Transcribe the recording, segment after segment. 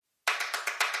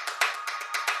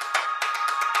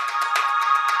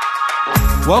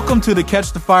Welcome to the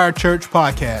Catch the Fire Church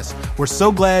podcast. We're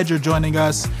so glad you're joining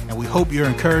us, and we hope you're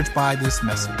encouraged by this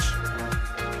message.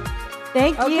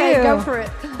 Thank you. Okay, go for it.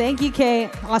 Thank you,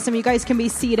 Kate. Awesome. You guys can be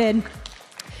seated.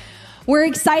 We're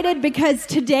excited because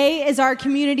today is our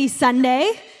Community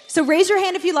Sunday. So raise your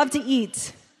hand if you love to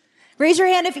eat. Raise your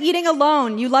hand if eating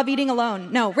alone, you love eating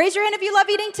alone. No, raise your hand if you love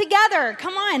eating together.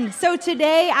 Come on. So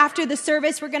today, after the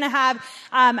service, we're going to have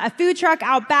a food truck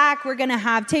out back. We're going to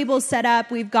have tables set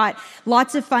up. We've got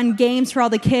lots of fun games for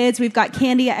all the kids. We've got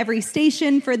candy at every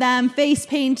station for them, face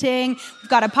painting.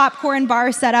 We've got a popcorn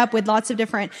bar set up with lots of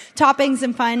different toppings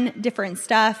and fun, different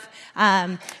stuff.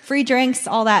 Free drinks,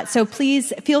 all that. So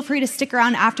please feel free to stick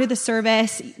around after the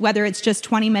service, whether it's just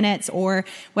 20 minutes or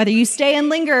whether you stay and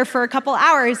linger for a couple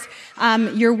hours.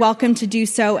 You're welcome to do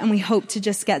so. And we hope to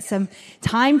just get some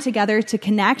time together to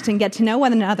connect and get to know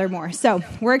one another more. So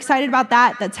we're excited about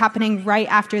that. That's happening right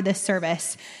after this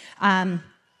service.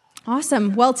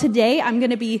 Awesome. Well, today I'm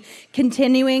going to be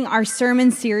continuing our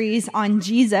sermon series on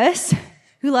Jesus.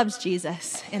 Who loves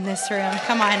Jesus in this room?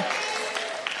 Come on.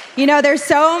 You know, there's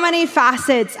so many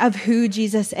facets of who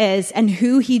Jesus is and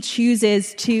who he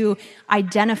chooses to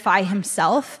identify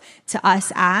himself to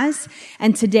us as.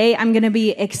 And today I'm going to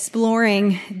be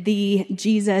exploring the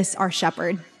Jesus, our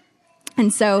shepherd.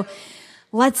 And so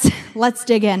let's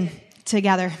dig in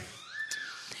together.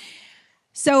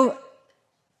 So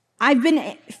I've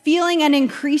been feeling an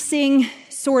increasing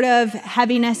sort of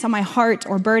heaviness on my heart,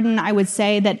 or burden, I would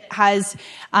say, that has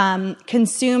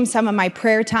consumed some of my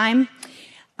prayer time.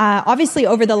 Obviously,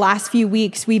 over the last few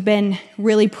weeks, we've been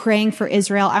really praying for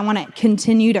Israel. I want to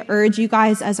continue to urge you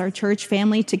guys as our church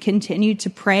family to continue to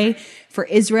pray for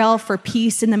Israel, for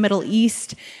peace in the Middle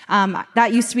East.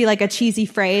 That used to be like a cheesy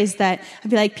phrase that I'd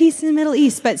be like, peace in the Middle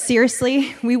East. But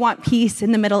seriously, we want peace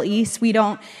in the Middle East. We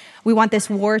want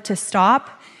this war to stop.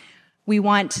 We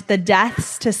want the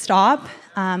deaths to stop.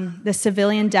 The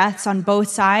civilian deaths on both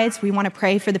sides. We want to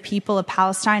pray for the people of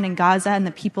Palestine and Gaza and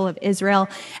the people of Israel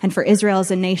and for Israel as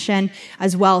a nation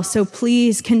as well. So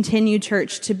please continue,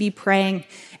 church, to be praying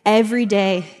every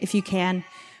day if you can.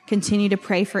 Continue to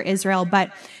pray for Israel.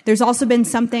 But there's also been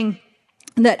something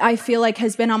that I feel like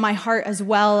has been on my heart as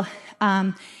well.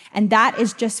 And that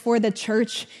is just for the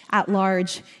church at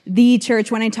large. The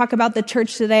church. When I talk about the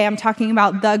church today, I'm talking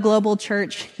about the global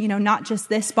church, you know, not just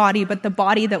this body, but the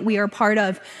body that we are part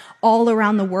of all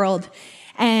around the world.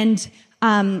 And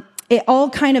it all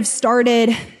kind of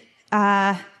started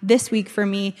this week for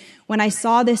me when I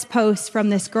saw this post from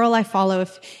this girl I follow.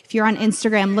 If you're on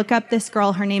Instagram, look up this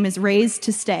girl. Her name is Raised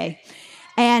to Stay.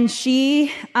 And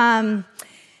she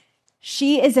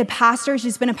is a pastor.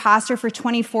 She's been a pastor for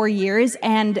 24 years.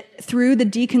 And through the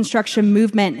deconstruction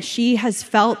movement, she has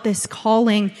felt this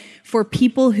calling for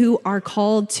people who are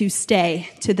called to stay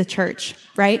to the church,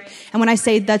 right? And when I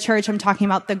say the church, I'm talking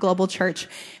about the global church.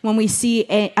 When we see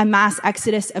a mass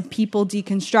exodus of people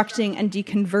deconstructing and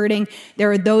deconverting, there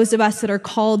are those of us that are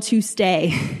called to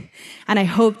stay. And I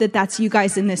hope that that's you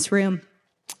guys in this room.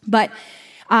 But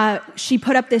she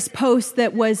put up this post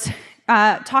that was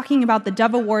talking about the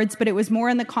Dove Awards, but it was more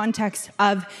in the context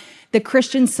of the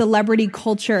Christian celebrity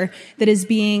culture that is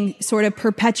being sort of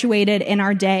perpetuated in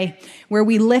our day, where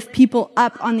we lift people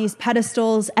up on these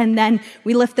pedestals and then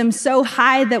we lift them so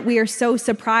high that we are so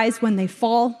surprised when they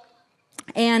fall.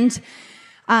 And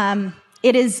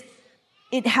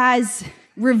it has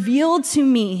revealed to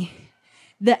me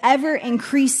the ever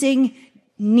increasing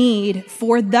need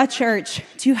for the church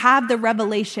to have the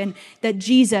revelation that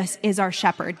Jesus is our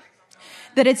shepherd.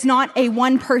 That it's not a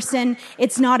one person,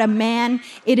 it's not a man,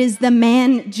 it is the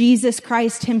man, Jesus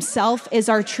Christ himself is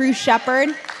our true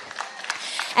shepherd.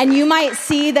 And you might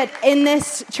see that in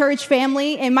this church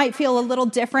family, it might feel a little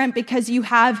different because you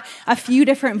have a few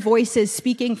different voices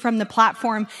speaking from the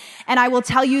platform. And I will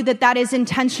tell you that that is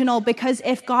intentional, because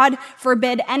if God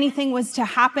forbid anything was to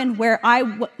happen where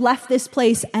I left this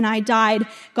place and I died,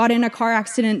 got in a car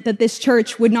accident, that this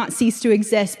church would not cease to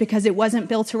exist, because it wasn't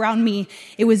built around me.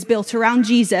 It was built around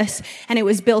Jesus, and it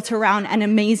was built around an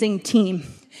amazing team.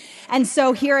 And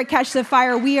so here at Catch the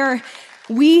Fire,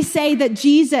 we say that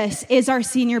Jesus is our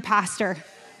senior pastor.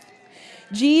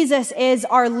 Jesus is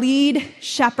our lead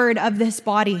shepherd of this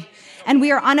body. And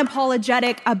we are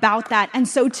unapologetic about that. And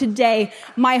so today,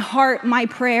 my heart, my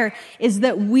prayer is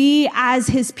that we as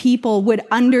his people would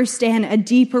understand a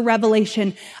deeper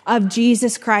revelation of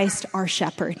Jesus Christ, our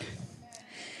shepherd.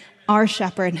 Our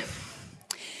shepherd.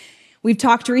 We've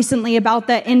talked recently about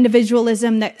the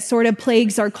individualism that sort of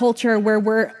plagues our culture, where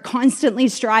we're constantly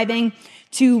striving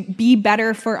to be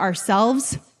better for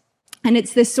ourselves. And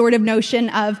it's this sort of notion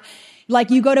of, like,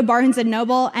 you go to Barnes and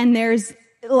Noble and there's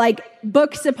like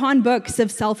books upon books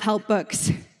of self-help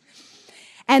books.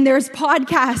 And there's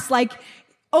podcasts like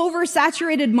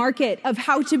oversaturated market of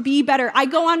how to be better. I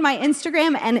go on my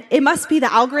Instagram and it must be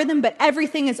the algorithm, but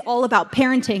everything is all about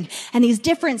parenting and these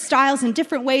different styles and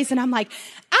different ways. And I'm like,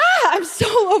 I'm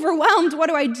so overwhelmed. What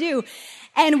do I do?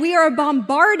 And we are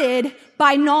bombarded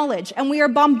by knowledge and we are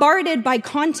bombarded by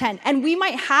content. And we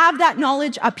might have that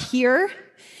knowledge up here,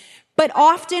 but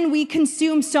often we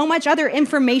consume so much other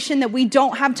information that we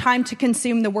don't have time to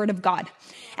consume the Word of God.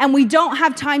 And we don't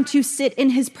have time to sit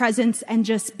in His presence and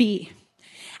just be.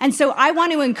 And so I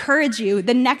want to encourage you,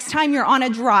 the next time you're on a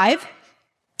drive,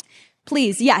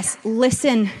 please, yes,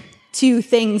 listen to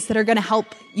things that are going to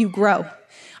help you grow.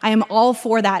 I am all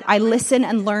for that. I listen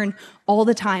and learn all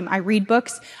the time. I read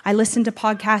books. I listen to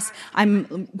podcasts.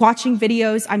 I'm watching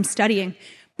videos. I'm studying.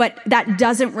 But that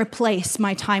doesn't replace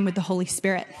my time with the Holy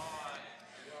Spirit.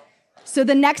 So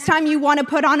the next time you want to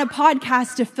put on a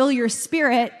podcast to fill your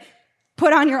spirit,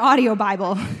 put on your audio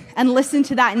Bible and listen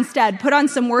to that instead. Put on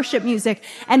some worship music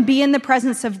and be in the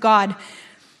presence of God.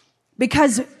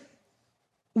 Because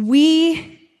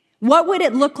what would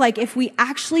it look like if we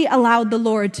actually allowed the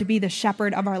Lord to be the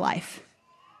shepherd of our life?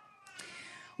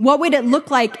 What would it look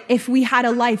like if we had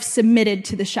a life submitted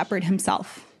to the shepherd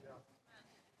himself?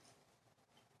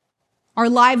 Our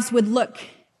lives would look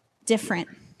different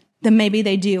than maybe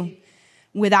they do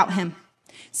without him.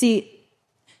 See,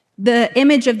 the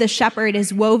image of the shepherd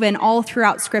is woven all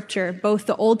throughout Scripture, both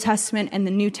the Old Testament and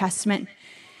the New Testament.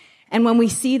 And when we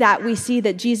see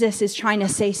that Jesus is trying to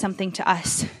say something to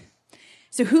us.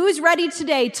 So who's ready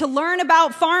today to learn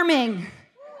about farming?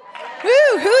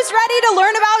 Who's ready to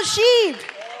learn about sheep?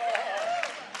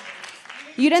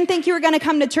 You didn't think you were going to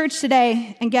come to church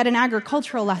today and get an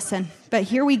agricultural lesson, but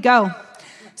here we go.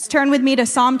 Let's turn with me to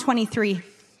Psalm 23.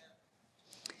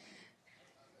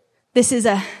 This is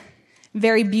a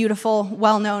very beautiful,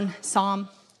 well-known psalm.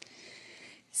 It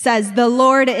says, "The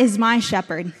Lord is my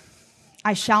shepherd.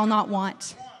 I shall not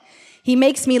want. He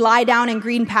makes me lie down in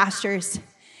green pastures.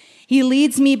 He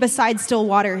leads me beside still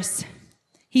waters.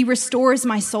 He restores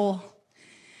my soul.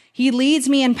 He leads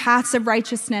me in paths of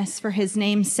righteousness for his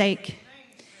name's sake.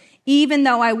 Even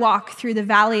though I walk through the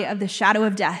valley of the shadow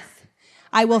of death,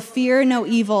 I will fear no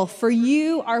evil, for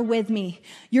you are with me.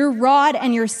 Your rod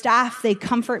and your staff, they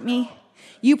comfort me.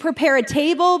 You prepare a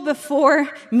table before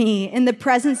me in the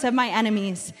presence of my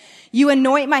enemies. You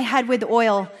anoint my head with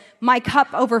oil. My cup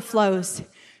overflows.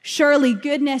 Surely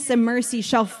goodness and mercy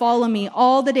shall follow me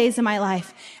all the days of my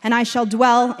life, and I shall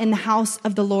dwell in the house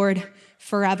of the Lord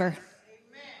forever."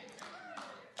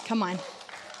 Come on.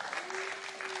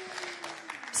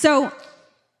 So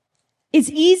it's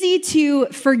easy to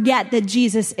forget that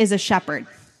Jesus is a shepherd,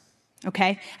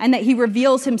 okay? And that he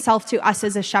reveals himself to us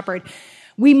as a shepherd.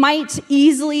 We might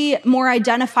easily more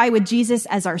identify with Jesus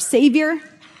as our Savior.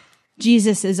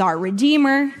 Jesus is our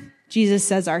Redeemer.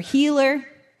 Jesus as our healer.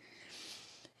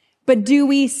 But do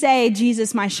we say,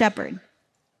 "Jesus, my shepherd"?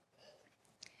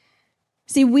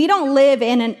 See, we don't live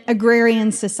in an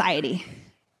agrarian society.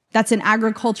 That's an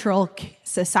agricultural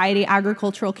society,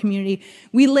 agricultural community.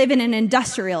 We live in an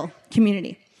industrial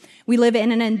community. We live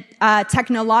in a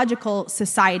technological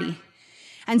society.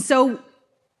 And so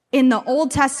in the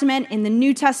Old Testament, in the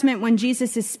New Testament, when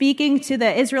Jesus is speaking to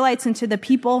the Israelites and to the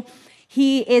people,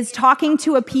 he is talking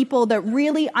to a people that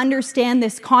really understand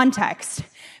this context,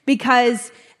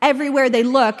 because everywhere they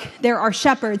look, there are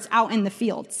shepherds out in the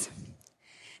fields.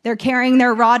 They're carrying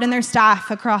their rod and their staff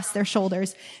across their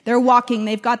shoulders. They're walking.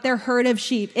 They've got their herd of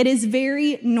sheep. It is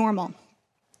very normal.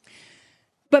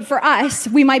 But for us,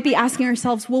 we might be asking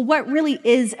ourselves, well, what really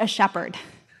is a shepherd?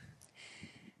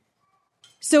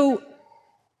 So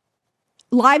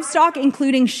livestock,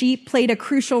 including sheep, played a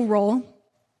crucial role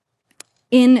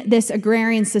in this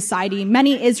agrarian society.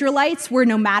 Many Israelites were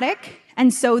nomadic,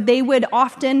 and so they would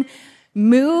often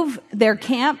move their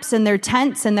camps and their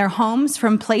tents and their homes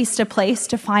from place to place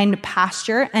to find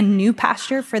pasture and new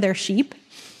pasture for their sheep.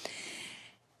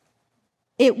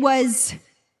 It was,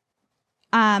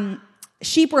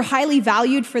 sheep were highly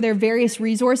valued for their various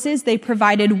resources. They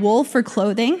provided wool for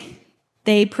clothing.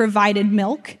 They provided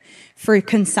milk for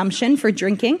consumption, for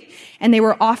drinking, and they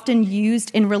were often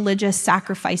used in religious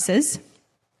sacrifices.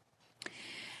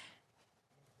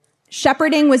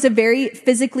 Shepherding was a very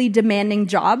physically demanding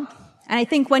job. And I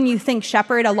think when you think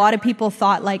shepherd, a lot of people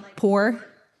thought like poor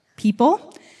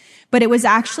people, but it was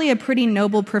actually a pretty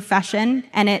noble profession,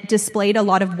 and it displayed a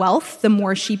lot of wealth. The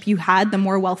more sheep you had, the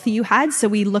more wealthy you had. So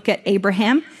we look at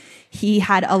Abraham. He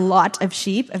had a lot of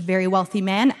sheep, a very wealthy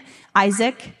man.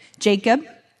 Isaac, Jacob,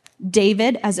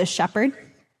 David as a shepherd.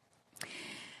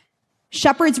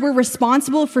 Shepherds were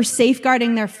responsible for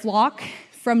safeguarding their flock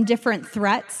from different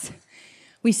threats.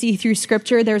 We see through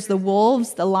scripture, there's the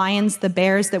wolves, the lions, the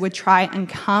bears that would try and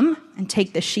come and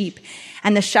take the sheep.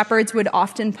 And the shepherds would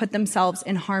often put themselves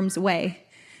in harm's way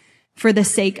for the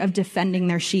sake of defending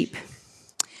their sheep.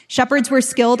 Shepherds were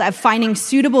skilled at finding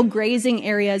suitable grazing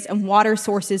areas and water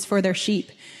sources for their sheep.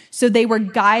 So they were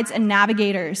guides and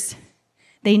navigators.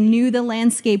 They knew the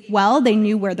landscape well. They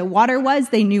knew where the water was.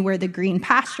 They knew where the green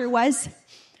pasture was.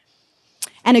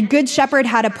 And a good shepherd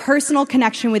had a personal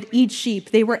connection with each sheep.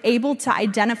 They were able to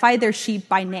identify their sheep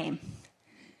by name.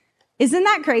 Isn't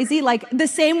that crazy? Like the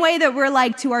same way that we're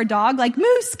like to our dog, like,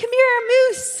 Moose, come here,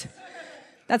 Moose.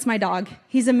 That's my dog.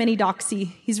 He's a mini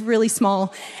doxy. He's really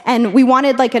small. And we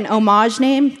wanted like an homage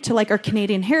name to like our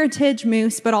Canadian heritage,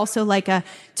 Moose, but also like a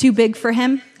too big for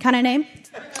him kind of name,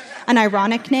 an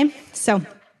ironic name. So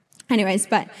anyways,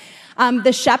 but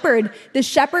the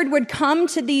shepherd would come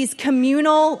to these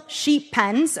communal sheep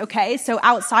pens, okay? So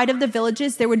outside of the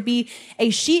villages, there would be a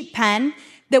sheep pen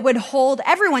that would hold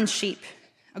everyone's sheep,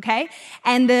 okay?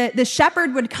 And the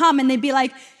shepherd would come and they'd be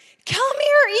like, come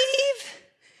here, Eve.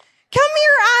 Come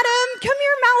here, Adam. Come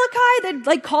here, Malachi. They'd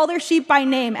like call their sheep by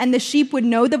name, and the sheep would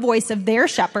know the voice of their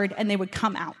shepherd and they would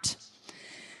come out.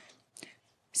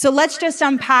 So let's just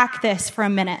unpack this for a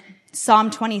minute. Psalm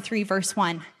 23, verse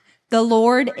 1. The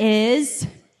Lord is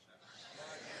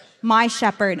my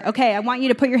shepherd. Okay, I want you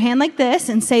to put your hand like this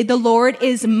and say, the Lord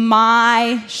is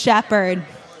my shepherd.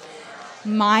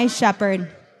 My shepherd.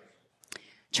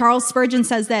 Charles Spurgeon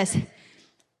says this.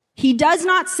 He does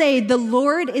not say, the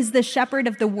Lord is the shepherd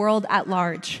of the world at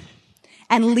large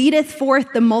and leadeth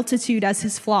forth the multitude as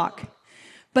his flock.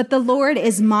 But the Lord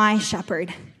is my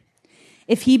shepherd.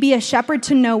 If he be a shepherd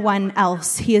to no one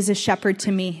else, he is a shepherd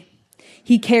to me.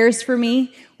 He cares for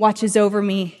me, watches over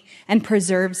me, and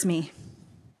preserves me.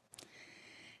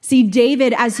 See,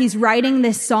 David, as he's writing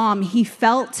this psalm, he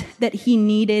felt that he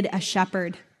needed a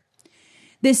shepherd.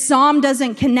 This psalm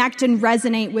doesn't connect and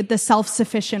resonate with the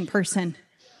self-sufficient person.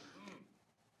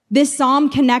 This psalm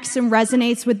connects and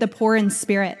resonates with the poor in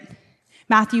spirit.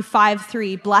 Matthew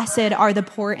 5:3, blessed are the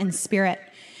poor in spirit.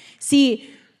 See,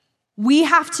 we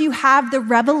have to have the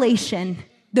revelation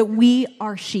that we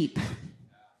are sheep.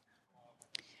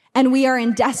 And we are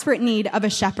in desperate need of a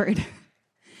shepherd.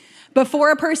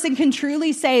 Before a person can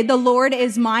truly say, the Lord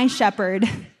is my shepherd,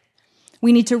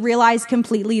 we need to realize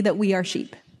completely that we are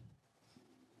sheep.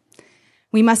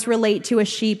 We must relate to a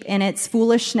sheep in its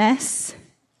foolishness,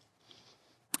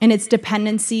 in its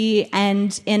dependency,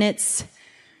 and in its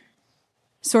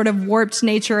sort of warped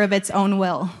nature of its own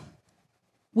will.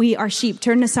 We are sheep.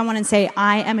 Turn to someone and say,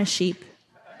 I am a sheep.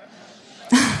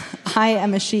 I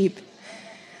am a sheep.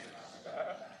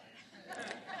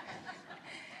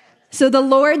 So the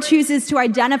Lord chooses to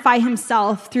identify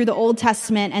himself through the Old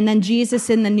Testament and then Jesus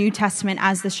in the New Testament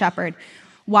as the shepherd.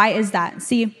 Why is that?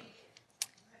 See,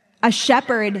 a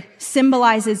shepherd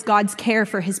symbolizes God's care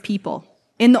for his people.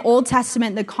 In the Old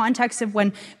Testament, the context of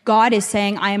when God is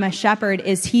saying, I am a shepherd,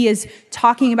 is he is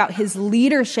talking about his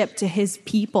leadership to his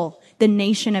people, the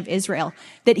nation of Israel,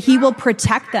 that he will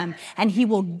protect them and he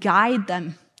will guide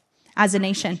them as a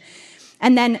nation.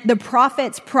 And then the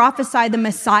prophets prophesy the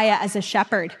Messiah as a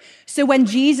shepherd. So when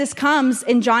Jesus comes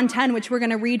in John 10, which we're going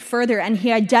to read further, and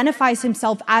he identifies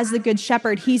himself as the good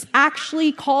shepherd, he's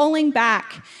actually calling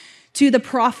back to the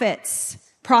prophets'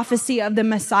 prophecy of the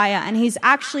Messiah. And he's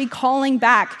actually calling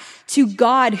back to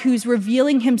God, who's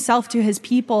revealing himself to his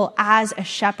people as a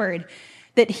shepherd,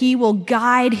 that he will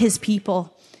guide his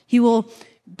people. He will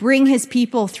bring his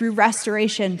people through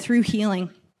restoration, through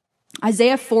healing.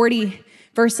 Isaiah 40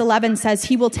 Verse 11 says,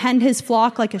 he will tend his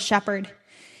flock like a shepherd.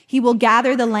 He will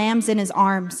gather the lambs in his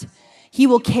arms. He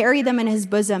will carry them in his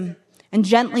bosom and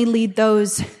gently lead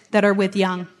those that are with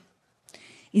young.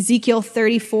 Ezekiel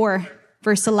 34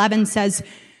 verse 11 says,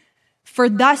 for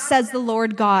thus says the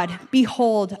Lord God,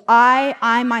 behold,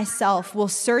 I myself will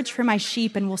search for my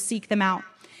sheep and will seek them out.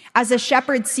 As a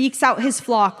shepherd seeks out his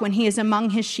flock when he is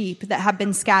among his sheep that have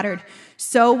been scattered,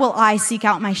 so will I seek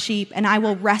out my sheep, and I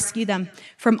will rescue them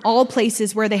from all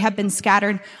places where they have been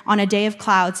scattered on a day of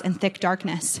clouds and thick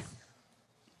darkness.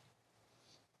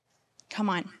 Come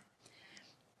on.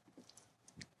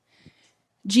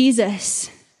 Jesus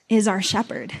is our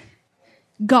shepherd.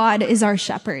 God is our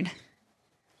shepherd.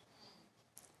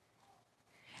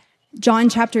 John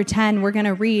chapter 10, we're going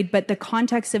to read, but the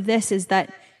context of this is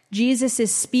that Jesus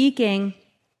is speaking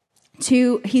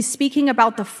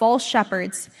about the false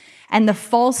shepherds and the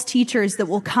false teachers that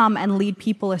will come and lead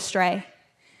people astray.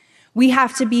 We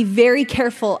have to be very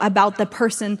careful about the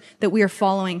person that we are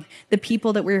following, the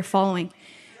people that we are following.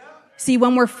 See,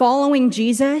 when we're following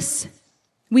Jesus,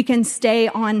 we can stay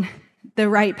on the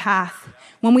right path.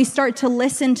 When we start to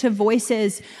listen to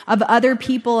voices of other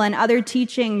people and other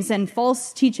teachings and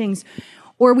false teachings,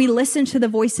 or we listen to the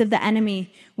voice of the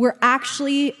enemy, we're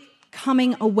actually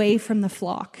coming away from the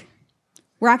flock.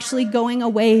 We're actually going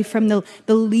away from the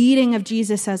leading of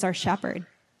Jesus as our shepherd.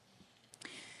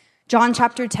 John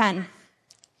chapter 10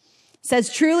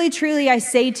 says, "Truly, truly, I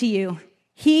say to you,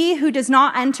 he who does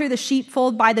not enter the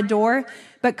sheepfold by the door,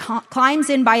 but climbs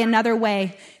in by another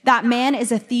way, that man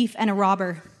is a thief and a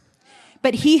robber.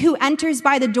 But he who enters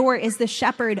by the door is the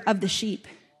shepherd of the sheep.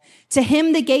 To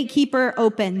him the gatekeeper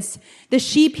opens. The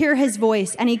sheep hear his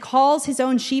voice, and he calls his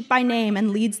own sheep by name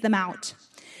and leads them out.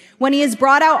 When he has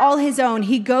brought out all his own,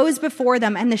 he goes before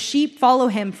them, and the sheep follow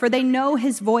him, for they know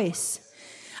his voice.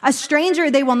 A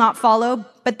stranger they will not follow,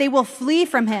 but they will flee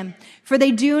from him, for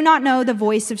they do not know the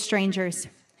voice of strangers."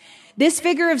 This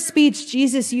figure of speech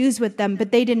Jesus used with them,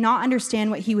 but they did not understand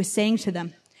what he was saying to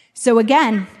them. So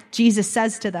again, Jesus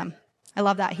says to them, I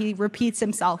love that. He repeats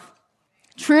himself.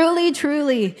 "Truly,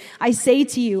 truly, I say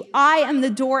to you, I am the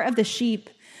door of the sheep.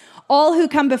 All who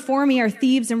come before me are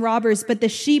thieves and robbers, but the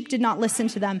sheep did not listen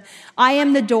to them. I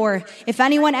am the door. If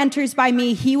anyone enters by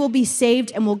me, he will be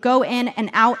saved and will go in and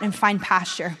out and find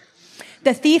pasture.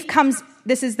 The thief comes,"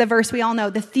 this is the verse we all know,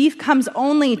 "the thief comes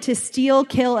only to steal,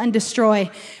 kill, and destroy.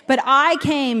 But I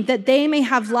came that they may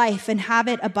have life and have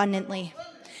it abundantly.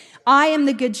 I am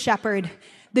the good shepherd.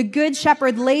 The good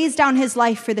shepherd lays down his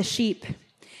life for the sheep.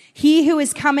 He who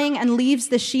is coming and leaves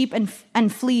the sheep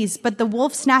and flees, but the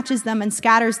wolf snatches them and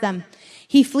scatters them.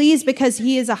 He flees because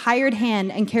he is a hired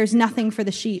hand and cares nothing for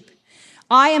the sheep.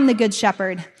 I am the good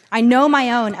shepherd. I know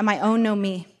my own, and my own know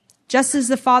me. Just as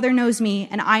the Father knows me,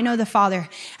 and I know the Father,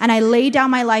 and I lay down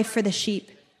my life for the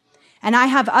sheep. And I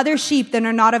have other sheep that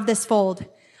are not of this fold.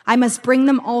 I must bring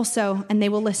them also, and they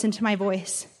will listen to my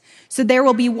voice. So there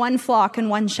will be one flock and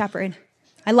one shepherd."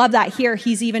 I love that here.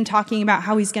 He's even talking about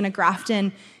how he's going to graft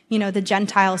in, the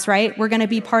Gentiles, right? We're going to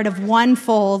be part of one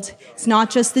fold. It's not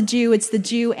just the Jew, it's the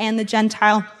Jew and the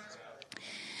Gentile.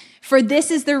 "For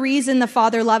this is the reason the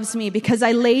Father loves me, because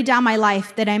I lay down my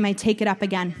life that I may take it up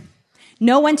again.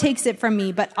 No one takes it from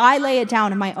me, but I lay it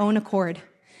down of my own accord.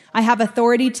 I have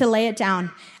authority to lay it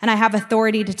down, and I have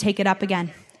authority to take it up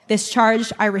again. This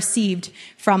charge I received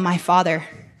from my Father."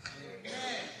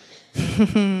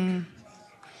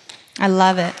 I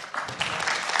love it.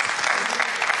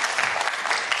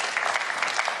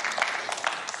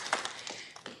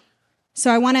 So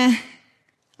I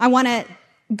want to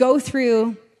go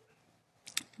through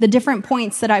the different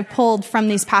points that I pulled from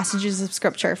these passages of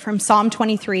scripture, from Psalm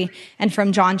 23 and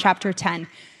from John chapter 10,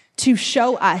 to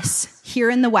show us here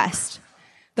in the West,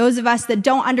 those of us that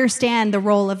don't understand the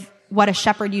role of what a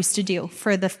shepherd used to do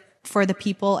for the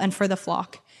people and for the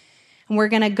flock. And we're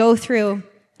going to go through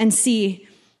and see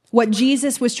what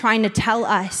Jesus was trying to tell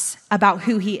us about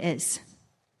who he is.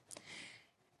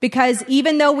 Because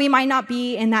even though we might not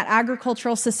be in that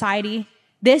agricultural society,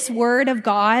 this word of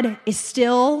God is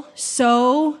still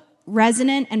so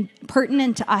resonant and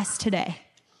pertinent to us today.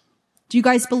 Do you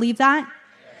guys believe that?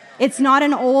 It's not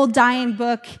an old dying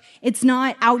book. It's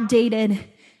not outdated.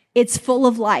 It's full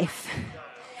of life.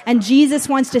 And Jesus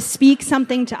wants to speak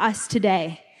something to us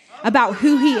today about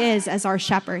who he is as our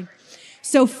shepherd.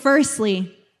 So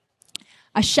firstly,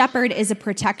 a shepherd is a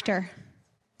protector.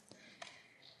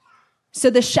 So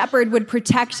the shepherd would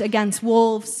protect against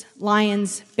wolves,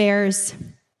 lions, bears,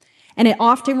 and it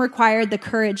often required the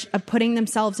courage of putting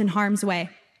themselves in harm's way.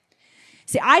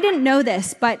 See, I didn't know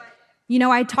this, but,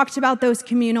 I talked about those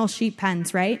communal sheep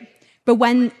pens, right? But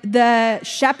when the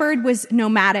shepherd was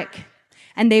nomadic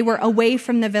and they were away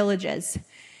from the villages,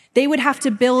 they would have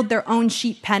to build their own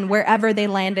sheep pen wherever they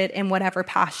landed in whatever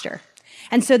pasture.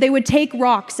 And so they would take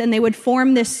rocks and they would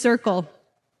form this circle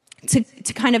to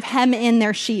kind of hem in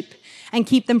their sheep and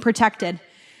keep them protected.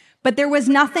 But there was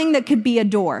nothing that could be a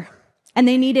door, and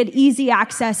they needed easy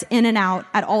access in and out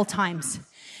at all times.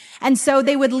 And so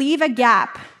they would leave a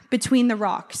gap between the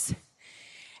rocks.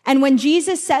 And when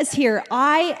Jesus says here,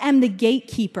 "I am the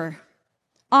gatekeeper,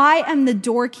 I am the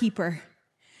doorkeeper,"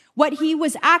 what he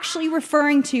was actually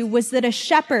referring to was that a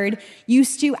shepherd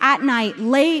used to, at night,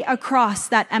 lay across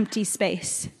that empty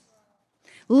space,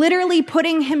 literally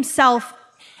putting himself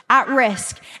at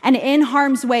risk and in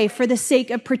harm's way for the sake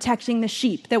of protecting the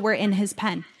sheep that were in his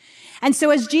pen. And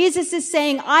so as Jesus is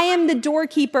saying, "I am the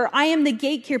doorkeeper, I am the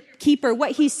gatekeeper,"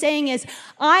 what he's saying is,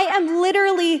 I am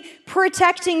literally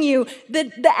protecting you.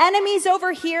 The enemy's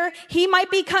over here. He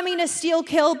might be coming to steal,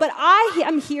 kill, but I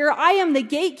am here. I am the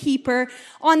gatekeeper.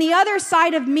 On the other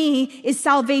side of me is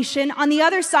salvation. On the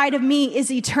other side of me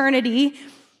is eternity.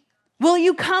 Will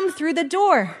you come through the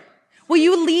door? Will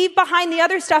you leave behind the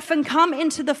other stuff and come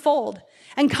into the fold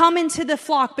and come into the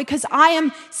flock, because I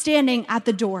am standing at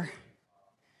the door.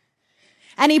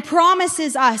 And he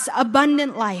promises us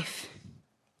abundant life.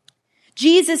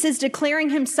 Jesus is declaring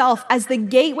himself as the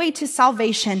gateway to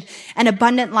salvation and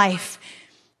abundant life.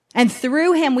 And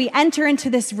through him, we enter into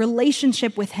this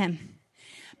relationship with him.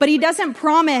 But he doesn't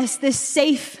promise this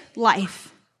safe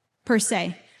life, per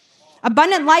se.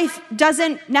 Abundant life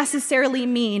doesn't necessarily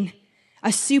mean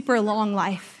a super long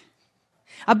life.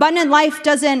 Abundant life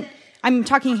doesn't, I'm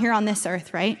talking here on this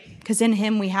earth, right? Because in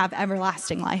him we have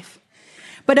everlasting life.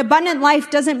 But abundant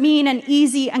life doesn't mean an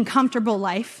easy and comfortable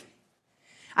life.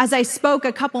 As I spoke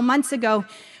a couple months ago,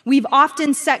 we've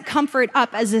often set comfort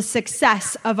up as a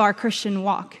success of our Christian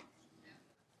walk.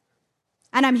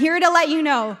 And I'm here to let you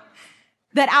know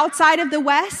that outside of the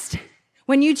West,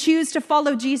 when you choose to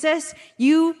follow Jesus,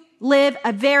 you live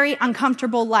a very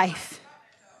uncomfortable life.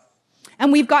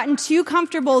 And we've gotten too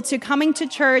comfortable to coming to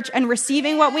church and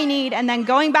receiving what we need and then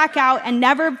going back out and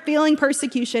never feeling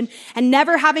persecution and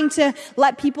never having to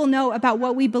let people know about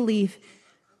what we believe.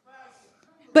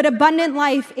 But abundant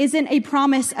life isn't a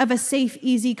promise of a safe,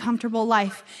 easy, comfortable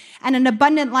life. And an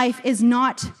abundant life it's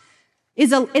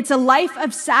a life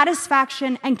of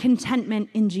satisfaction and contentment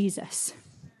in Jesus.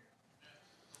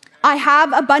 I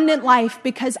have abundant life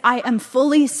because I am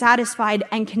fully satisfied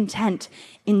and content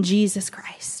in Jesus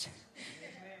Christ.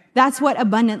 That's what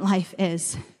abundant life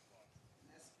is.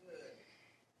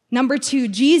 Number 2,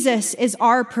 Jesus is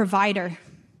our provider.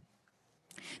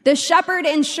 The shepherd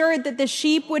ensured that the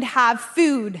sheep would have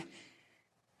food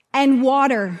and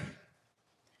water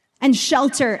and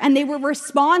shelter, and they were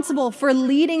responsible for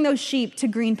leading those sheep to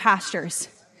green pastures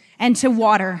and to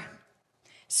water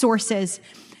sources.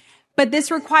 But this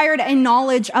required a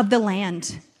knowledge of the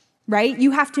land, right?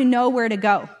 You have to know where to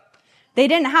go. They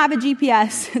didn't have a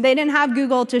GPS. They didn't have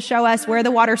Google to show us where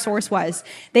the water source was.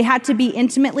 They had to be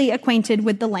intimately acquainted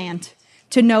with the land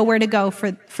to know where to go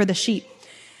for the sheep.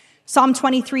 Psalm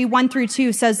 23,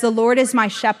 1-2 says, "The Lord is my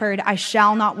shepherd, I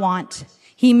shall not want.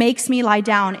 He makes me lie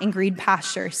down in green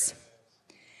pastures."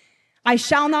 I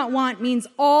shall not want means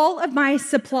all of my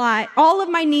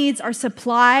needs are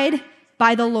supplied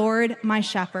by the Lord, my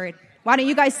shepherd. Why don't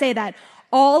you guys say that?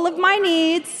 All of my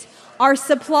needs are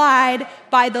supplied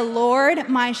by the Lord,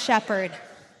 my shepherd.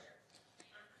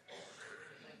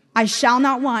 I shall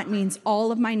not want means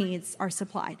all of my needs are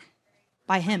supplied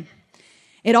by him.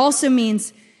 It also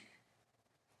means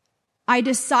I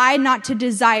decide not to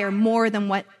desire more than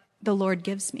what the Lord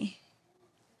gives me.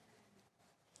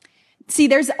 See,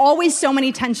 there's always so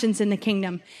many tensions in the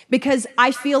kingdom because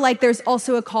I feel like there's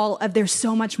also a call of there's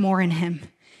so much more in him.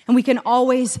 And we can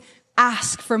always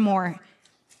ask for more.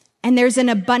 And there's an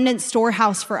abundant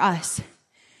storehouse for us.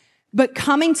 But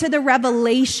coming to the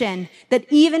revelation that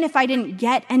even if I didn't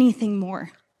get anything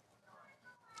more,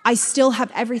 I still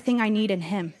have everything I need in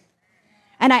him.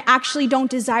 And I actually don't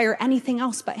desire anything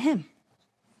else but him.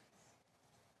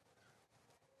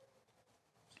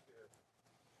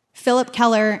 Philip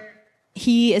Keller,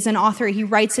 he is an author. He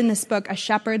writes in this book, A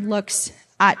Shepherd Looks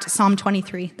at Psalm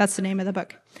 23. That's the name of the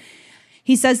book.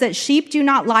 He says that sheep do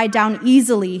not lie down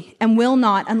easily and will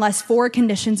not unless 4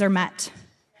 conditions are met.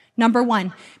 Number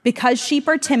 1, because sheep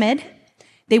are timid,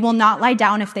 they will not lie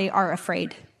down if they are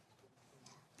afraid.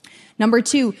 Number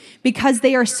 2, because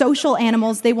they are social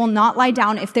animals, they will not lie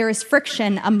down if there is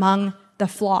friction among the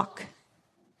flock.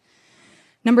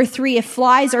 Number 3, if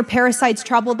flies or parasites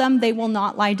trouble them, they will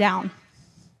not lie down.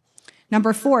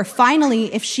 Number 4,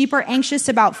 finally, if sheep are anxious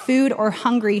about food or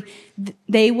hungry,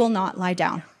 they will not lie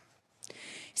down.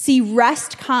 See,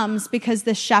 rest comes because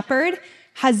the shepherd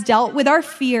has dealt with our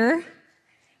fear.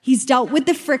 He's dealt with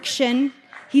the friction.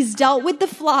 He's dealt with the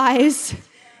flies.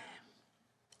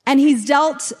 And he's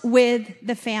dealt with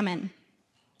the famine.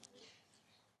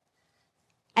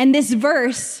 And this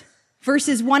verses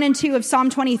 1 and 2 of Psalm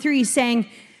 23 saying,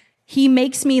 he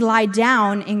makes me lie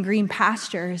down in green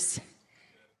pastures,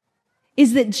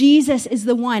 is that Jesus is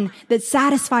the one that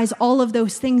satisfies all of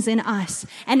those things in us.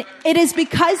 And it is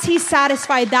because he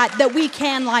satisfied that we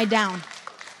can lie down.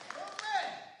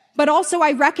 But also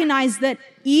I recognize that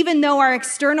even though our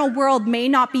external world may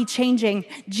not be changing,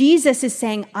 Jesus is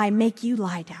saying, I make you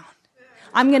lie down.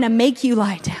 I'm going to make you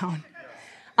lie down.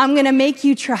 I'm going to make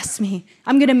you trust me.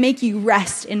 I'm going to make you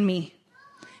rest in me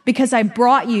because I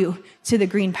brought you to the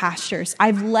green pastures.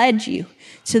 I've led you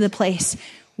to the place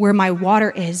where my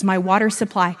water is, my water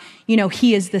supply. You know,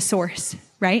 he is the source,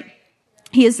 right?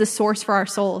 He is the source for our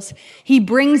souls. He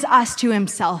brings us to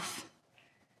himself.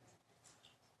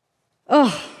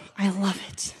 Oh, I love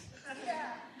it.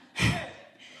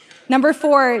 Number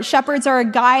 4, shepherds are a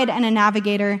guide and a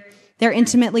navigator. They're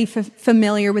intimately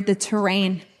familiar with the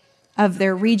terrain of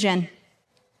their region.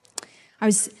 I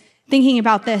was thinking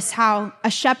about this, how a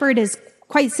shepherd is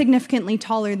quite significantly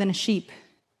taller than a sheep.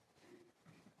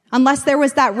 Unless there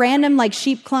was that random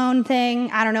sheep clone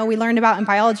thing, I don't know, we learned about in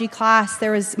biology class,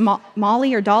 there was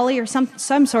Molly or Dolly or some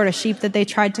sort of sheep that they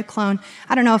tried to clone.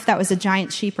 I don't know if that was a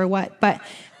giant sheep or what, but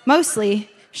mostly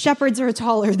shepherds are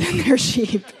taller than their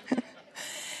sheep.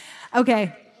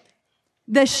 Okay,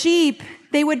 the sheep,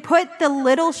 they would put the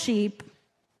little sheep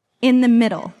in the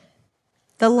middle.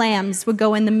 The lambs would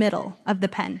go in the middle of the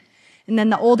pen, and then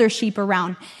the older sheep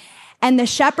around. And the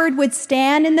shepherd would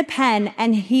stand in the pen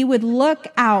and he would look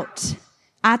out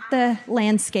at the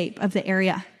landscape of the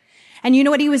area. And you know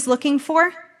what he was looking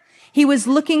for? He was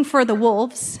looking for the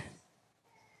wolves.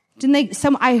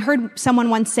 I heard someone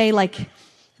once say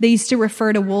they used to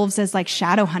refer to wolves as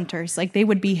shadow hunters.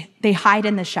 They hide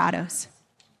in the shadows.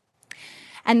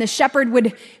 And the shepherd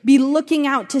would be looking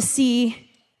out to see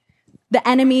the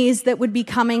enemies that would be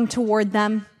coming toward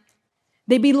them.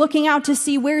 They'd be looking out to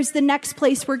see where's the next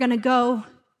place we're going to go.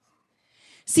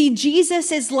 See, Jesus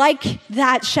is like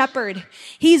that shepherd.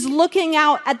 He's looking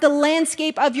out at the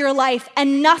landscape of your life,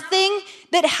 and nothing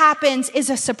that happens is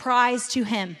a surprise to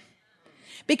him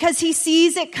because he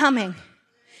sees it coming.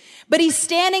 But he's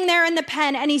standing there in the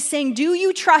pen and he's saying, do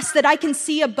you trust that I can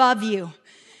see above you?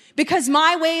 Because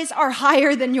my ways are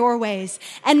higher than your ways,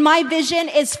 and my vision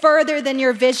is further than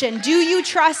your vision. Do you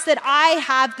trust that I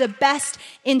have the best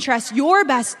interest, your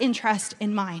best interest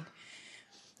in mind?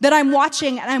 That I'm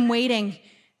watching and I'm waiting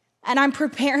and I'm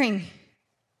preparing.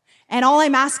 And all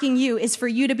I'm asking you is for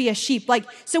you to be a sheep.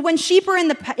 So when sheep are in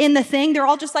the thing, they're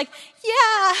all just yeah,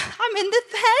 I'm in the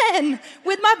pen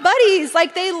with my buddies.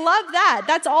 They love that.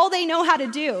 That's all they know how to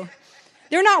do.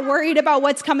 They're not worried about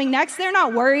what's coming next. They're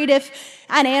not worried if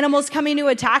an animal's coming to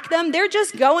attack them. They're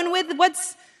just going with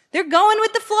they're going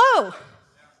with the flow.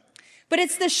 But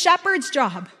it's the shepherd's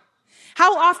job.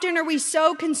 How often are we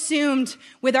so consumed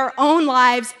with our own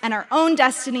lives and our own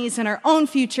destinies and our own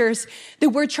futures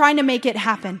that we're trying to make it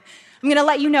happen? I'm going to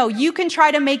let you know, you can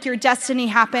try to make your destiny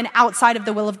happen outside of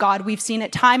the will of God. We've seen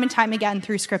it time and time again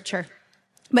through Scripture.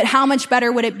 But how much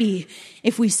better would it be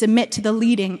if we submit to the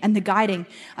leading and the guiding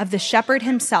of the shepherd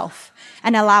himself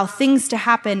and allow things to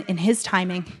happen in his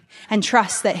timing and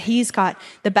trust that he's got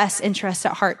the best interest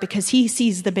at heart because he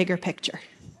sees the bigger picture.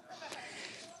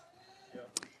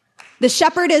 The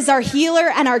shepherd is our healer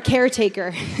and our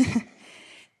caretaker.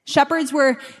 Shepherds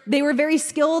were very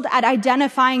skilled at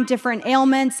identifying different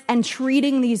ailments and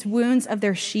treating these wounds of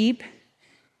their sheep.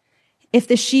 If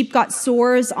the sheep got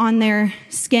sores on their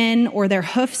skin or their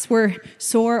hoofs were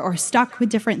sore or stuck with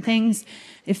different things,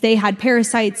 if they had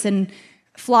parasites and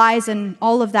flies and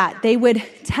all of that, they would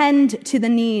tend to the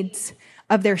needs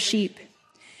of their sheep.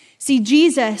 See,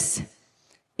 Jesus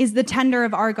is the tender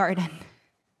of our garden.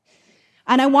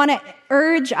 And I want to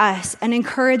urge us and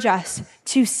encourage us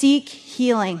to seek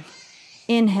healing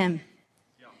in him.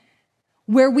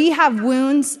 Where we have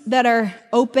wounds that are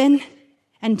open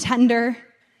and tender,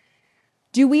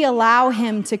 do we allow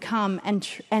him to come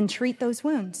and treat those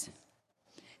wounds?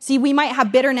 See, we might have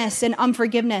bitterness and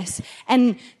unforgiveness,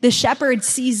 and the shepherd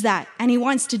sees that, and he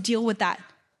wants to deal with that.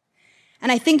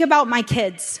 And I think about my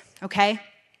kids, okay?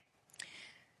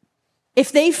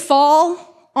 If they fall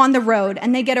on the road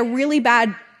and they get a really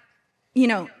bad,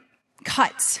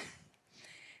 cuts,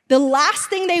 the last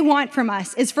thing they want from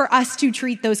us is for us to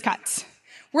treat those cuts.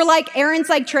 We're Aaron's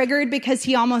triggered because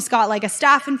he almost got a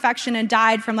staph infection and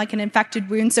died from an infected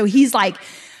wound. So he's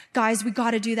guys, we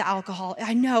got to do the alcohol.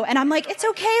 I know. And I'm it's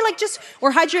okay.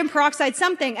 Or hydrogen peroxide,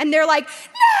 something. And they're no!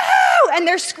 And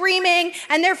they're screaming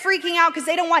and they're freaking out because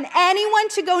they don't want anyone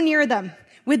to go near them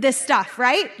with this stuff,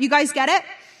 right? You guys get it?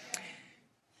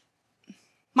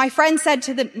 My friend said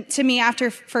to me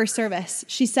after first service,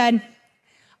 she said,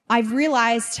 I've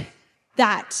realized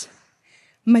that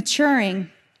maturing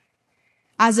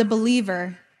as a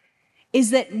believer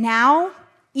is that now,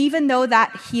 even though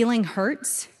that healing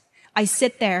hurts, I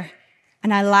sit there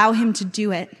and I allow him to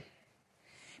do it.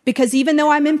 Because even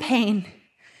though I'm in pain,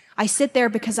 I sit there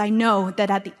because I know that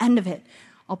at the end of it,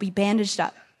 I'll be bandaged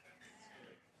up.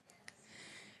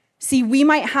 See, we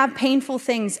might have painful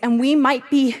things and we might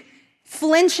be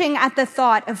flinching at the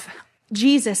thought of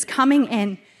Jesus coming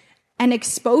in and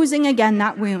exposing again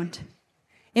that wound.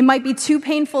 It might be too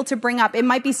painful to bring up. It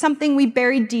might be something we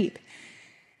buried deep.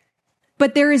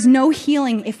 But there is no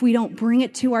healing if we don't bring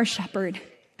it to our shepherd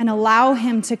and allow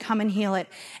him to come and heal it.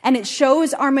 And it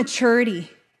shows our maturity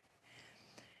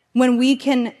when we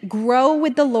can grow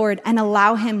with the Lord and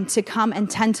allow him to come and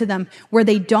tend to them where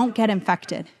they don't get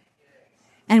infected.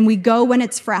 And we go when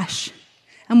it's fresh.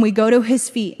 and we go to his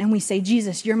feet and we say,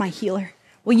 Jesus, you're my healer.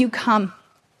 Will you come?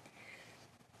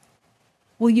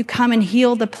 Will you come and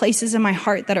heal the places in my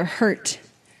heart that are hurt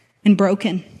and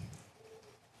broken?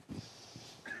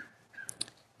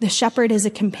 The shepherd is a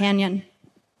companion.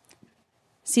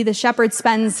 See, the shepherd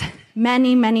spends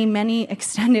many, many, many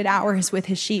extended hours with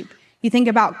his sheep. You think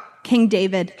about King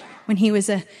David when he was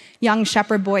a young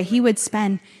shepherd boy. He would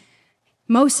spend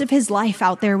most of his life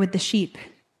out there with the sheep.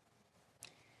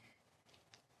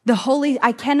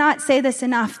 I cannot say this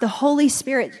enough, the Holy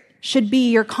Spirit should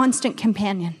be your constant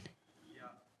companion.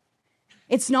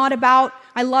 It's not about,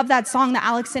 I love that song that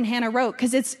Alex and Hannah wrote,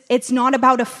 because it's not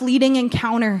about a fleeting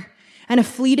encounter and a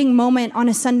fleeting moment on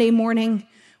a Sunday morning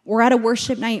or at a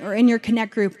worship night or in your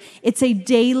connect group. It's a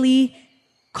daily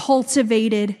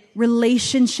cultivated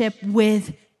relationship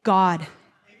with God.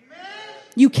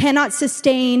 You cannot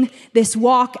sustain this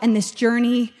walk and this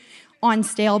journey on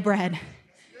stale bread.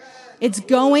 It's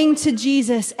going to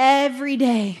Jesus every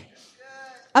day,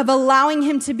 of allowing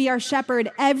him to be our shepherd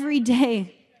every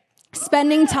day,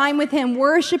 spending time with him,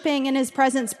 worshiping in his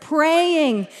presence,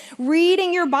 praying,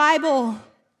 reading your Bible.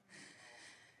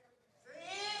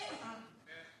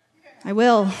 I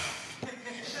will.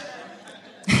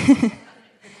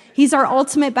 He's our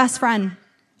ultimate best friend,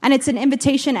 and it's an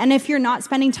invitation. And if you're not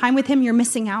spending time with him, you're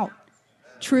missing out.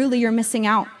 Truly, you're missing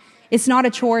out. It's not a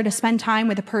chore to spend time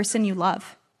with a person you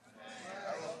love.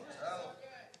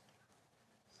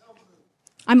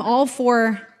 I'm all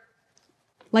for,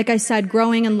 like I said,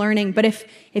 growing and learning. But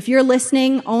if you're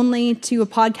listening only to a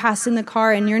podcast in the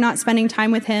car and you're not spending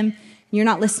time with him, you're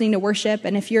not listening to worship,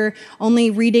 and if you're only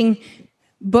reading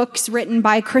books written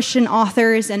by Christian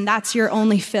authors and that's your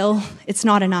only fill, it's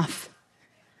not enough.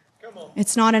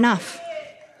 It's not enough.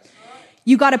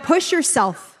 You got to push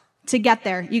yourself to get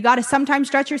there. You got to sometimes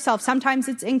stretch yourself. Sometimes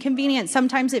it's inconvenient.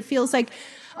 Sometimes it feels like,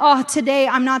 oh, today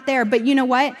I'm not there. But you know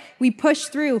what? We push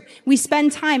through. We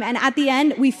spend time. And at the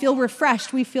end, we feel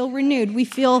refreshed. We feel renewed. We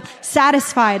feel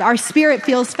satisfied. Our spirit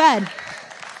feels fed.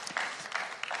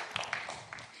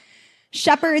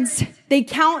 Shepherds, they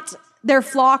count their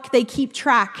flock. They keep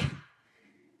track.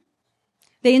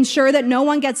 They ensure that no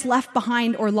one gets left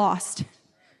behind or lost.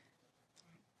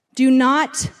 Do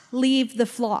not leave the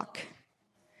flock.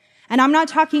 And I'm not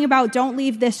talking about don't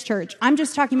leave this church. I'm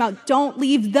just talking about don't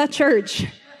leave the church.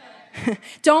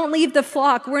 Don't leave the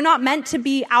flock. We're not meant to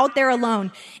be out there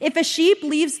alone. If a sheep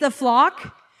leaves the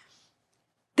flock,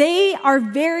 they are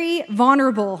very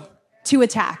vulnerable to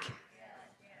attack.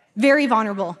 Very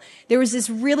vulnerable. There was this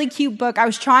really cute book. I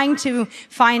was trying to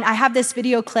find, I have this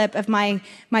video clip of my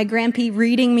grandpa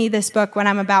reading me this book when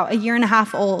I'm about 1.5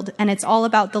 years old. And it's all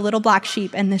about the little black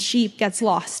sheep, and the sheep gets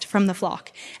lost from the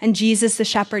flock. And Jesus, the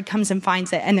shepherd, comes and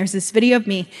finds it. And there's this video of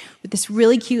me with this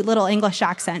really cute little English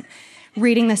accent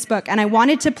reading this book. And I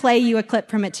wanted to play you a clip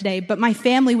from it today, but my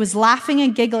family was laughing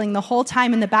and giggling the whole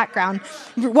time in the background,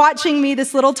 watching me,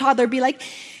 this little toddler, be like,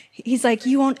 he's like,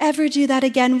 you won't ever do that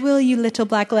again, will you, little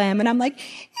black lamb? And I'm like,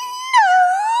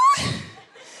 no.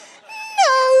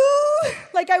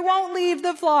 Like, I won't leave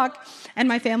the flock. And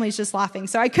my family's just laughing,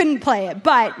 so I couldn't play it.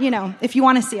 But, if you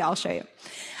want to see, I'll show you.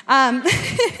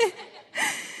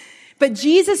 But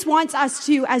Jesus wants us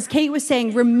to, as Kate was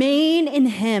saying, remain in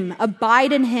him,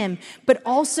 abide in him, but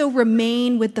also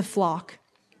remain with the flock.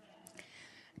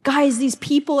 Guys, these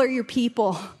people are your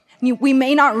people. We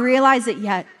may not realize it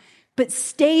yet, but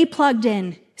stay plugged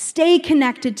in, stay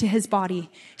connected to his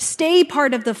body, stay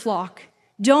part of the flock.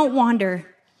 Don't wander,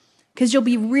 because you'll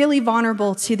be really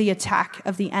vulnerable to the attack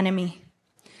of the enemy.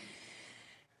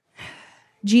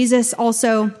 Jesus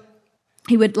also,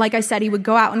 he would, like I said, he would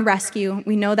go out and rescue.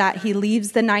 We know that he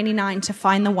leaves the 99 to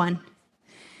find the one.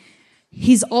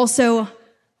 He's also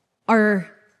our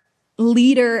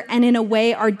leader and, in a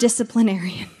way, our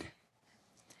disciplinarian.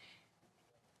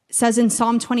 It says in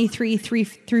Psalm 23,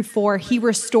 3-4, he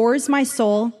restores my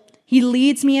soul. He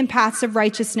leads me in paths of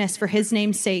righteousness for his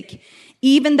name's sake.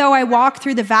 Even though I walk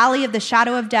through the valley of the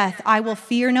shadow of death, I will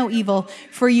fear no evil,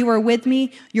 for you are with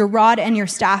me. Your rod and your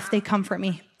staff, they comfort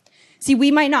me. See,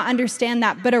 we might not understand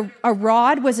that, but a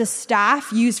rod was a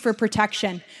staff used for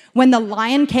protection. When the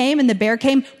lion came and the bear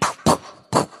came,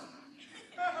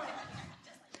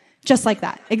 just like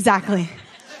that, exactly.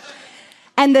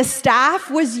 And the staff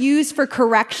was used for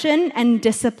correction and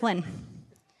discipline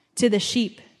to the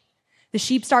sheep. The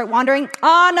sheep start wandering.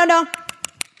 Oh, no.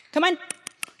 Come on.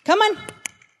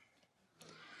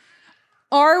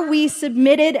 Are we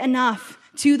submitted enough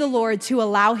to the Lord to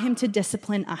allow him to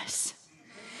discipline us?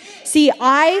 See,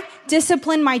 I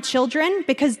discipline my children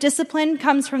because discipline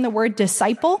comes from the word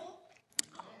disciple.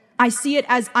 I see it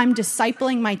as I'm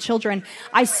discipling my children.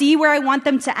 I see where I want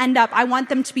them to end up. I want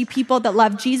them to be people that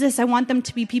love Jesus. I want them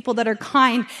to be people that are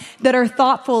kind, that are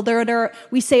thoughtful,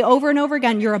 we say over and over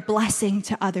again, you're a blessing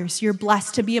to others. You're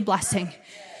blessed to be a blessing.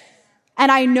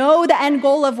 And I know the end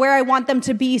goal of where I want them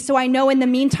to be. So I know in the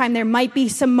meantime, there might be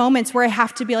some moments where I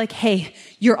have to be like, hey,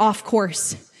 you're off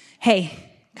course. Hey,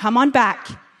 come on back.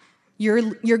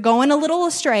 You're going a little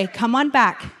astray. Come on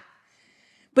back.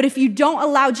 But if you don't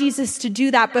allow Jesus to do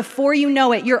that, before you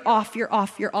know it, you're off.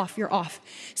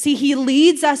 See, he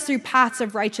leads us through paths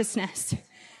of righteousness.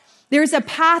 There's a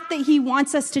path that he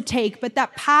wants us to take, but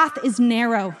that path is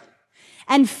narrow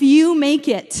and few make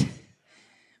it.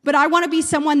 But I want to be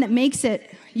someone that makes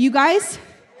it. You guys,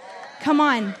 come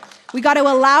on. We got to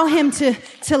allow him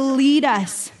to lead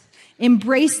us.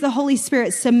 Embrace the Holy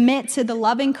Spirit. Submit to the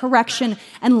loving correction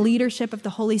and leadership of the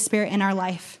Holy Spirit in our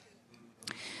life.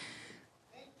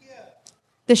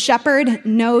 The shepherd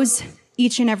knows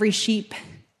each and every sheep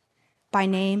by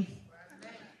name.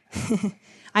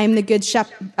 I am the good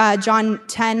shepherd. John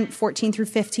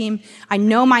 10:14-15. I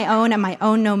know my own and my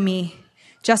own know me.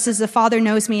 Just as the Father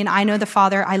knows me and I know the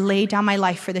Father, I lay down my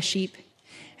life for the sheep.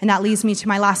 And that leads me to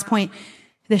my last point.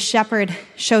 The shepherd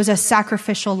shows us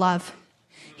sacrificial love.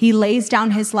 He lays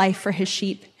down his life for his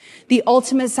sheep. The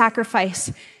ultimate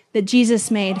sacrifice that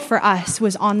Jesus made for us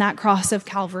was on that cross of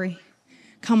Calvary.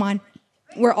 Come on.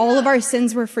 Where all of our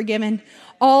sins were forgiven.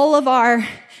 All of our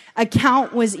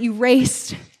account was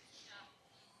erased.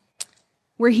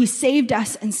 Where he saved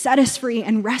us and set us free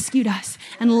and rescued us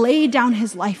and laid down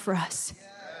his life for us.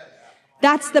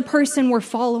 That's the person we're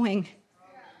following.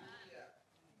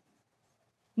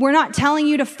 We're not telling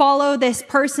you to follow this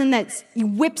person that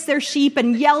whips their sheep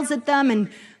and yells at them and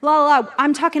la la.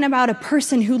 I'm talking about a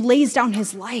person who lays down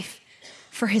his life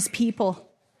for his people,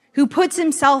 who puts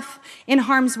himself in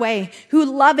harm's way, who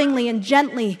lovingly and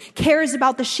gently cares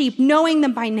about the sheep, knowing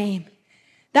them by name.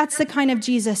 That's the kind of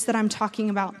Jesus that I'm talking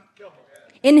about.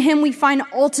 In him, we find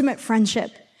ultimate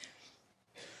friendship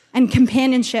and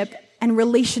companionship and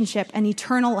relationship and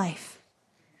eternal life.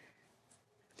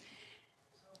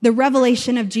 The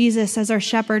revelation of Jesus as our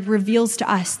shepherd reveals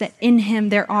to us that in him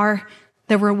there are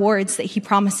the rewards that he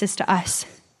promises to us.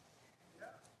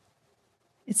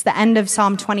 It's the end of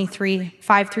Psalm 23,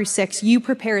 5-6. You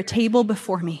prepare a table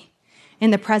before me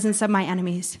in the presence of my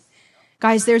enemies.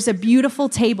 Guys, there's a beautiful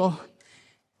table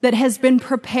that has been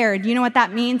prepared. You know what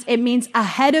that means? It means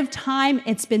ahead of time,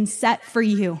 it's been set for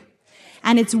you.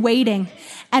 And it's waiting.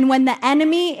 And when the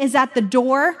enemy is at the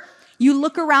door, you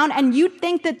look around and you'd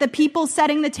think that the people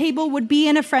setting the table would be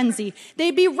in a frenzy.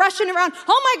 They'd be rushing around.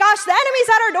 Oh my gosh, the enemy's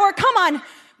at our door. Come on.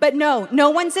 But no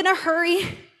one's in a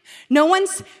hurry. No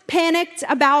one's panicked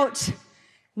about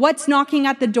what's knocking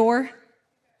at the door.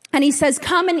 And he says,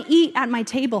 come and eat at my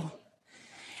table.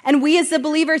 And we as the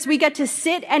believers, we get to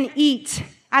sit and eat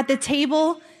at the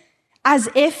table as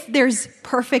if there's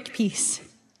perfect peace.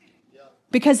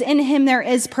 Because in him there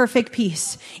is perfect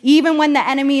peace. Even when the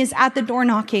enemy is at the door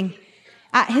knocking,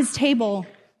 at his table,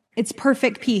 it's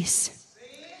perfect peace.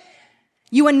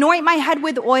 You anoint my head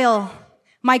with oil,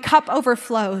 my cup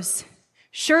overflows.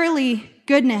 Surely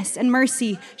goodness and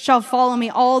mercy shall follow me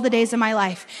all the days of my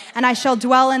life, and I shall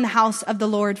dwell in the house of the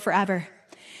Lord forever.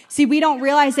 See, we don't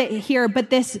realize it here, but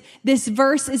this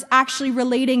verse is actually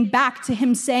relating back to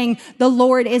him saying, the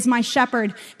Lord is my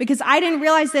shepherd. Because I didn't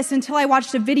realize this until I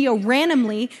watched a video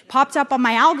randomly, popped up on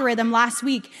my algorithm last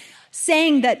week,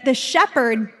 saying that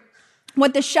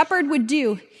what the shepherd would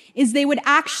do is they would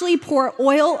actually pour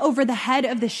oil over the head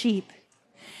of the sheep.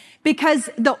 Because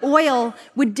the oil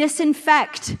would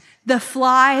disinfect the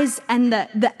flies and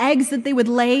the eggs that they would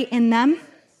lay in them.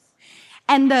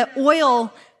 And the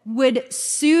oil would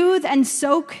soothe and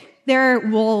soak their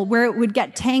wool where it would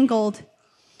get tangled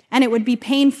and it would be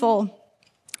painful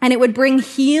and it would bring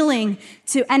healing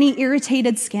to any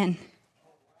irritated skin.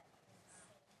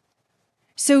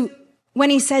 So when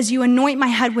he says, you anoint my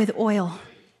head with oil,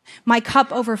 my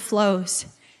cup overflows,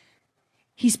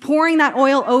 he's pouring that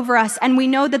oil over us. And we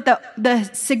know that the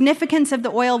significance of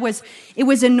the oil was, it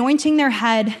was anointing their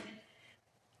head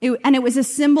and it was a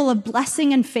symbol of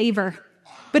blessing and favor.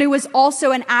 But it was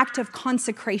also an act of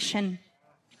consecration.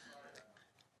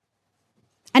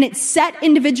 And it set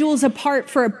individuals apart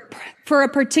for a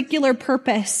particular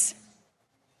purpose.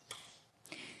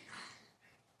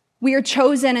 We are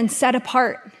chosen and set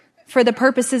apart for the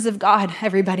purposes of God,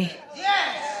 everybody.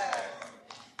 Yes!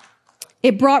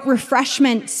 It brought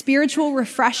refreshment, spiritual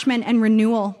refreshment and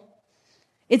renewal.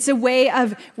 It's a way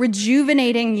of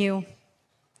rejuvenating you,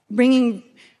 bringing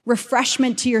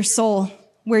refreshment to your soul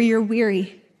where you're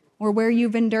weary or where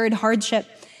you've endured hardship.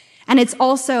 And it's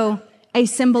also a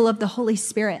symbol of the Holy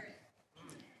Spirit.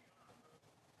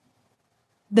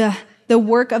 The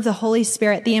work of the Holy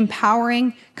Spirit, the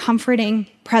empowering, comforting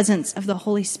presence of the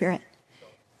Holy Spirit.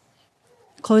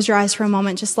 Close your eyes for a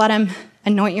moment. Just let him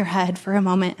anoint your head for a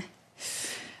moment.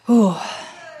 Ooh.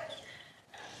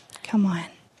 Come on.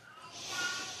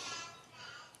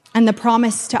 And the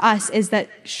promise to us is that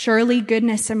surely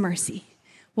goodness and mercy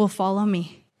will follow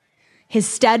me. His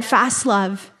steadfast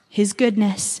love, his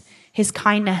goodness, his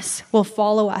kindness will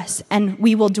follow us, and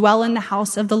we will dwell in the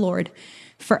house of the Lord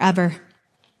forever.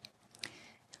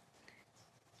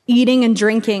 Eating and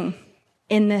drinking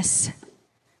in this,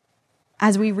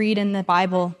 as we read in the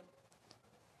Bible,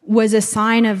 was a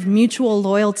sign of mutual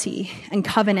loyalty and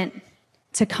covenant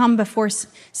to come before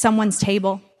someone's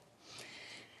table.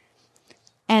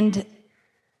 And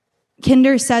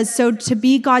Kinder says, so to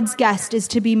be God's guest is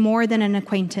to be more than an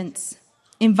acquaintance.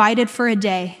 Invited for a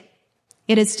day,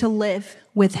 it is to live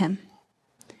with him.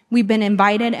 We've been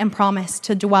invited and promised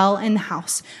to dwell in the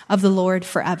house of the Lord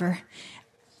forever.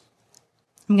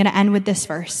 I'm going to end with this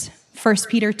verse. 1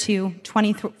 Peter 2,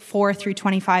 24 through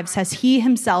 25 says, he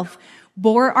himself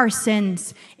bore our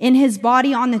sins in his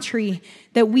body on the tree,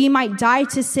 that we might die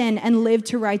to sin and live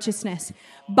to righteousness.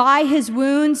 By his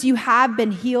wounds you have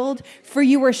been healed, for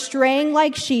you were straying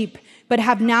like sheep, but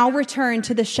have now returned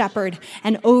to the shepherd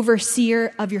and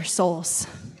overseer of your souls.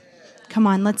 Come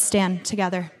on, let's stand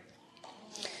together.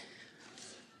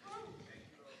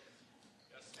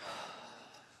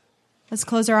 Let's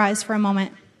close our eyes for a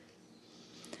moment.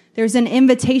 There's an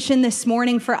invitation this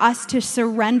morning for us to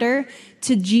surrender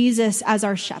to Jesus as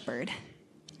our shepherd.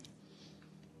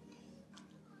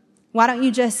 Why don't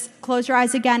you just close your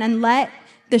eyes again and let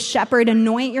the shepherd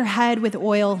anoint your head with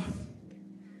oil.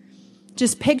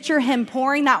 Just picture him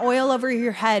pouring that oil over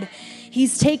your head.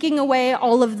 He's taking away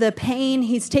all of the pain.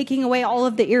 He's taking away all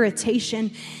of the irritation.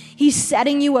 He's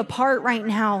setting you apart right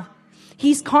now.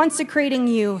 He's consecrating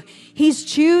you. He's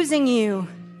choosing you.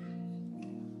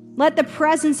 Let the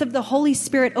presence of the Holy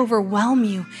Spirit overwhelm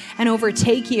you and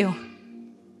overtake you.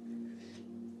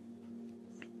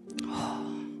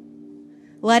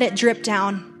 Let it drip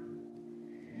down.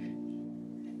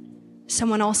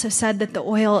 Someone also said that the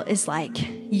oil is like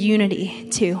unity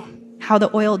too. How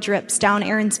the oil drips down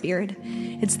Aaron's beard.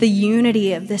 It's the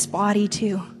unity of this body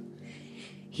too.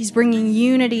 He's bringing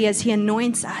unity as he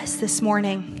anoints us this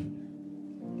morning.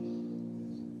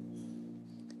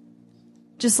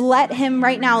 Just let him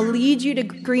right now lead you to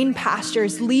green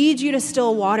pastures, lead you to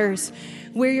still waters,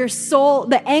 where your soul,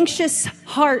 the anxious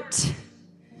heart,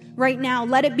 right now,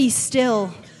 let it be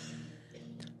still.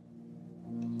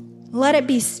 Let it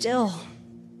be still.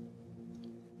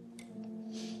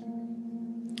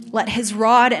 Let his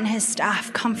rod and his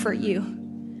staff comfort you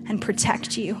and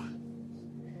protect you.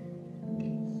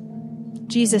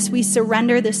 Jesus, we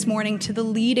surrender this morning to the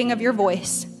leading of your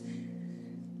voice.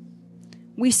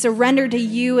 We surrender to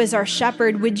you as our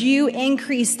shepherd. Would you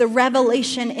increase the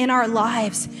revelation in our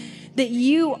lives that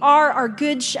you are our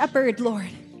good shepherd, Lord?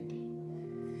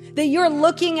 That you're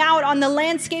looking out on the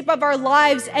landscape of our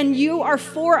lives and you are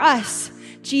for us,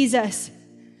 Jesus.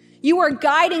 You are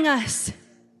guiding us.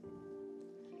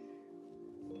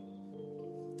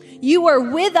 You are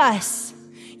with us.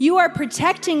 You are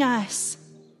protecting us.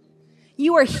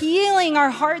 You are healing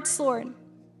our hearts, Lord.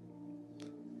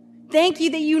 Thank you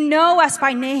that you know us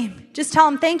by name. Just tell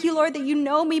him, thank you, Lord, that you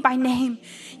know me by name.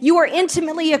 You are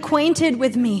intimately acquainted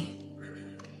with me.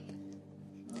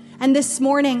 And this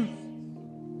morning,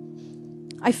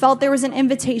 I felt there was an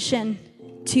invitation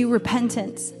to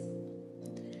repentance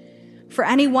for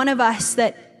any one of us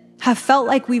that have felt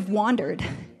like we've wandered.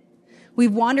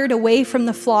 We've wandered away from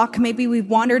the flock. Maybe we've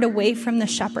wandered away from the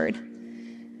shepherd.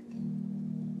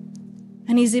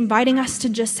 And he's inviting us to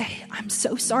just say, I'm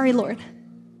so sorry, Lord,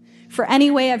 for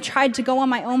any way I've tried to go on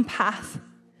my own path,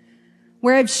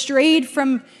 where I've strayed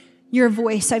from your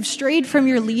voice, I've strayed from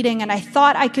your leading, and I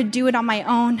thought I could do it on my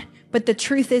own, but the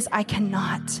truth is I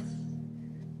cannot.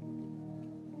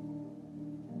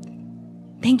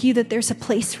 Thank you that there's a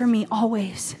place for me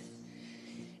always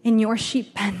in your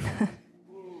sheep pen.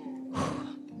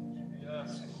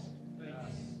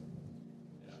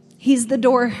 He's the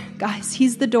door, guys.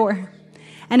 He's the door.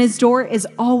 And his door is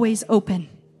always open.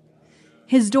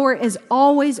 His door is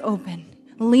always open.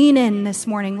 Lean in this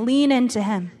morning. Lean into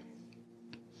him.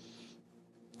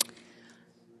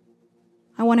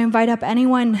 I want to invite up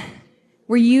anyone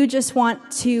where you just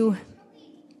want to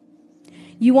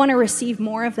receive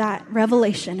more of that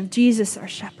revelation of Jesus, our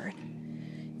shepherd.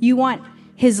 You want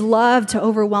his love to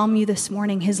overwhelm you this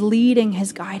morning, his leading,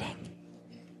 his guiding.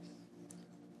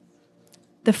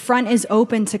 The front is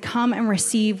open to come and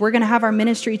receive. We're going to have our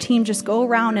ministry team just go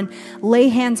around and lay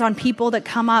hands on people that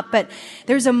come up. But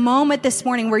there's a moment this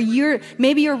morning where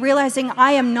maybe you're realizing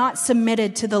I am not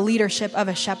submitted to the leadership of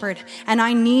a shepherd and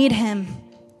I need him.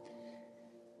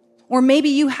 Or maybe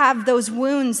you have those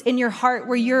wounds in your heart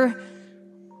where you're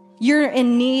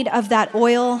in need of that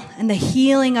oil and the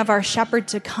healing of our shepherd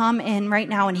to come in right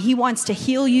now. And he wants to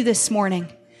heal you this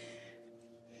morning.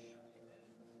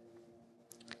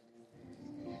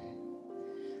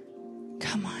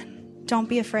 Come on. Don't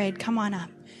be afraid. Come on up.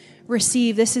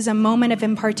 Receive. This is a moment of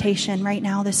impartation right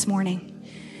now this morning.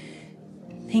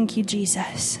 Thank you,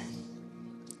 Jesus.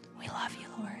 We love you,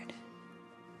 Lord.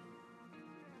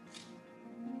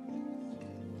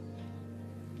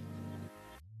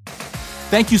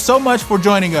 Thank you so much for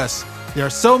joining us. There are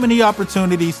so many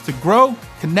opportunities to grow,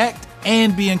 connect,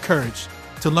 and be encouraged.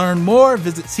 To learn more,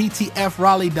 visit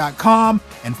ctfraleigh.com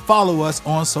and follow us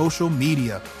on social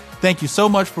media. Thank you so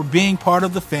much for being part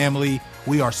of the family.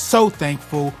 We are so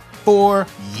thankful for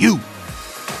you.